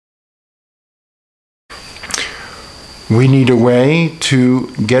We need a way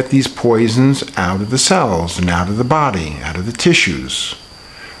to get these poisons out of the cells and out of the body, out of the tissues.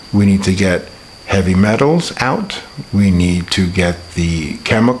 We need to get heavy metals out. We need to get the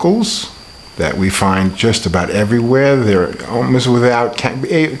chemicals that we find just about everywhere. They're almost without,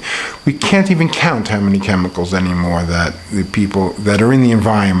 we can't even count how many chemicals anymore that the people that are in the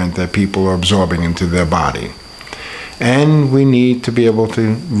environment that people are absorbing into their body. And we need to be able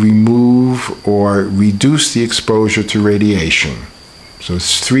to remove or reduce the exposure to radiation. So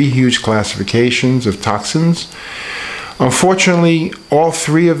it's 3 huge classifications of toxins. Unfortunately, all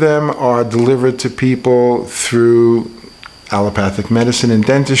 3 of them are delivered to people through allopathic medicine and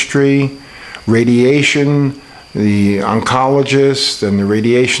dentistry. Radiation, the oncologists and the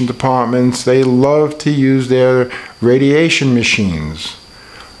radiation departments, they love to use their radiation machines.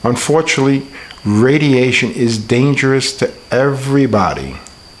 Unfortunately, radiation is dangerous to everybody.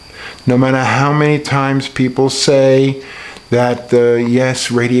 No matter how many times people say that, yes,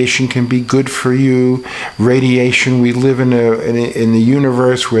 radiation can be good for you. Radiation, we live in a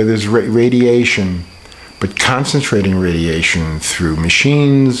universe where there's radiation. But concentrating radiation through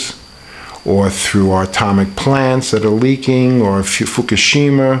machines or through our atomic plants that are leaking, or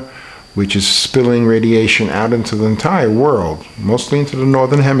Fukoshima, which is spilling radiation out into the entire world, mostly into the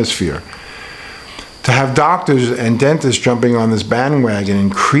northern hemisphere. To have doctors and dentists jumping on this bandwagon,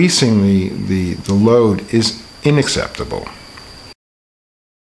 increasing the load, is unacceptable.